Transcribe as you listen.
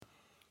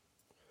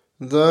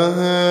The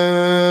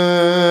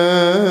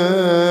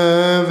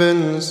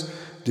heavens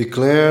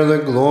declare the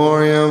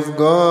glory of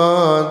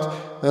God,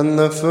 and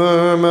the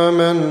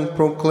firmament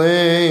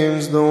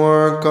proclaims the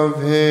work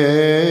of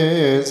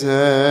His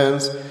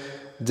hands.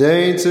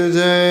 Day to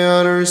day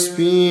utter speech,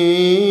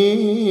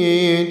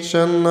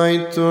 and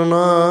night to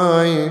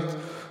night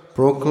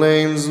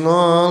proclaims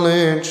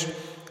knowledge.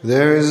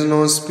 There is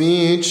no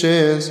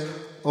speeches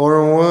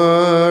or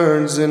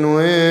words in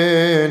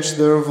which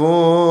their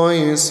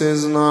voice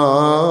is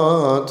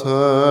not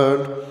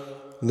heard.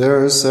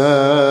 Their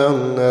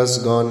sound has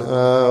gone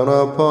out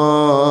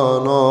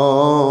upon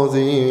all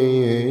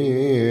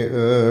the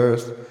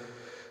earth,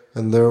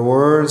 and their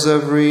words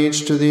have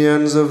reached to the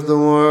ends of the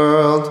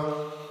world.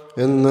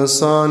 In the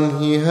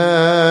sun He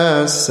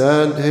has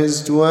set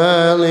His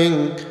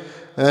dwelling,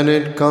 and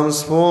it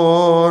comes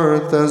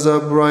forth as a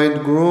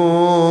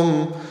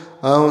bridegroom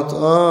out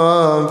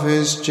of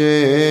his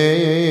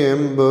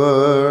chamber.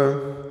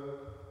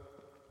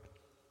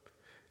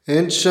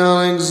 It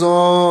shall exalt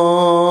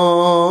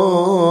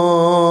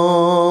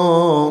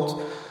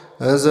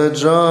as a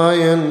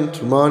giant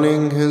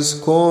running his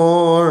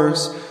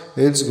course.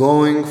 Its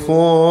going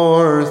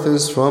forth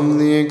is from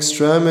the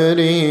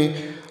extremity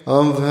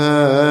of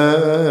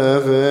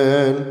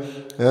heaven,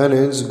 and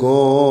its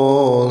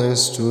goal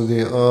is to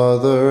the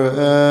other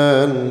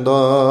end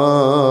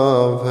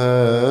of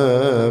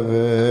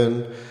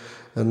heaven,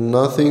 and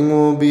nothing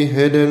will be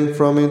hidden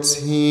from its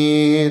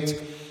heat.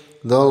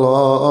 The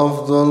law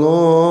of the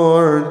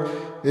Lord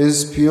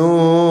is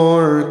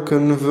pure,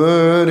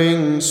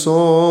 converting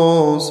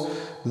souls.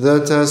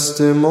 The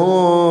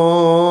testimony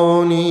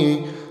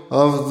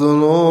of the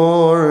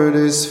Lord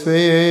is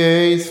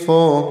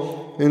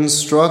faithful,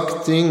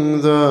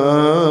 instructing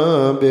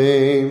the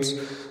babes.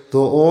 The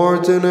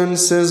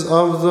ordinances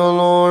of the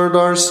Lord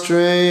are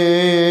straight,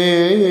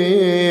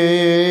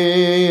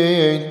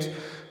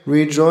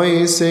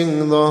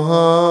 rejoicing the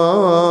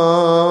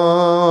heart.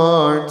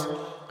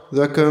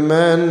 The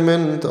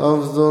commandment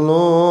of the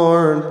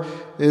Lord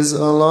is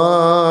a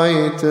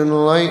light,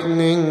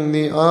 enlightening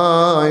the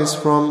eyes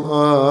from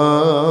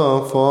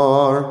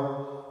afar.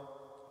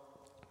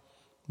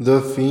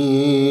 The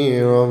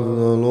fear of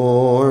the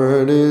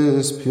Lord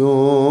is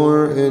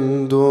pure,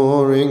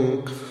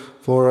 enduring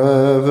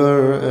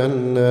forever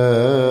and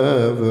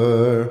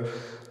ever.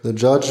 The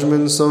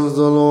judgments of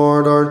the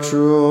Lord are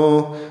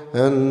true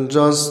and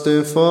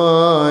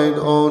justified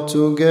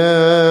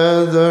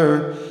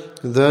altogether.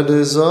 The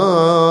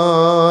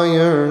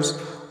desires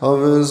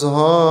of His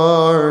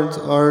heart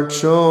are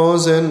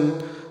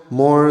chosen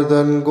more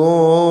than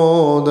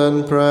gold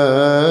and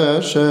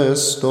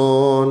precious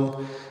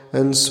stone,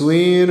 and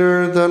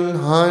sweeter than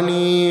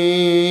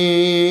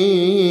honey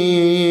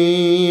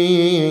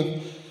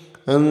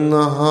and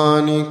the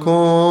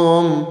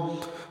honeycomb.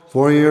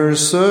 For your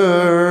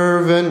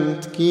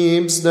servant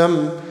keeps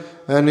them,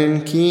 and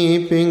in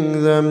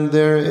keeping them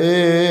there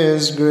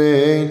is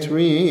great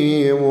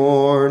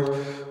reward.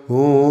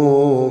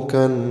 Who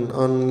can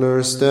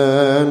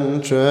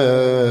understand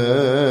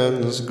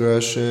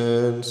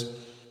transgressions?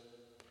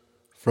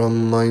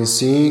 From my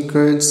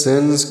secret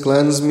sins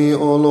cleanse me,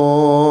 O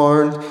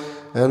Lord,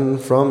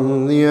 and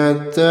from the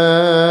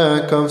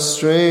attack of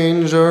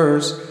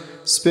strangers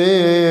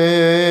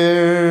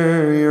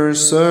spare your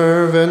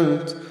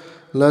servant.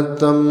 Let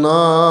them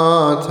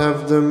not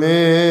have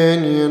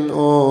dominion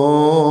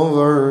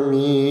over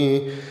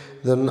me.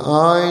 Then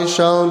I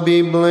shall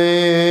be blameless,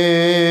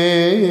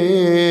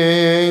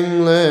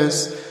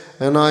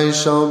 and I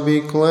shall be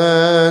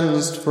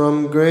cleansed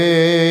from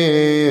great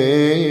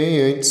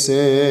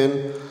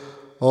sin.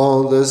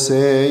 All the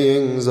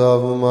sayings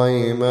of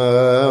my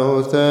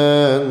mouth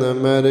and the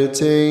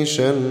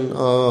meditation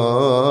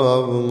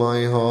of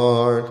my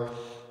heart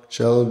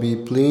shall be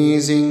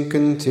pleasing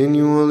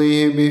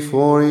continually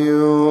before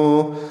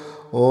you,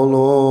 O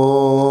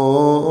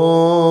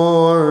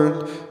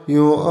Lord.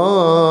 You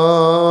are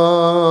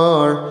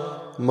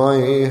my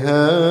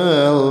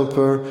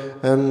helper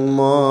and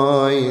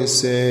my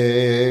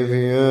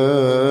Savior.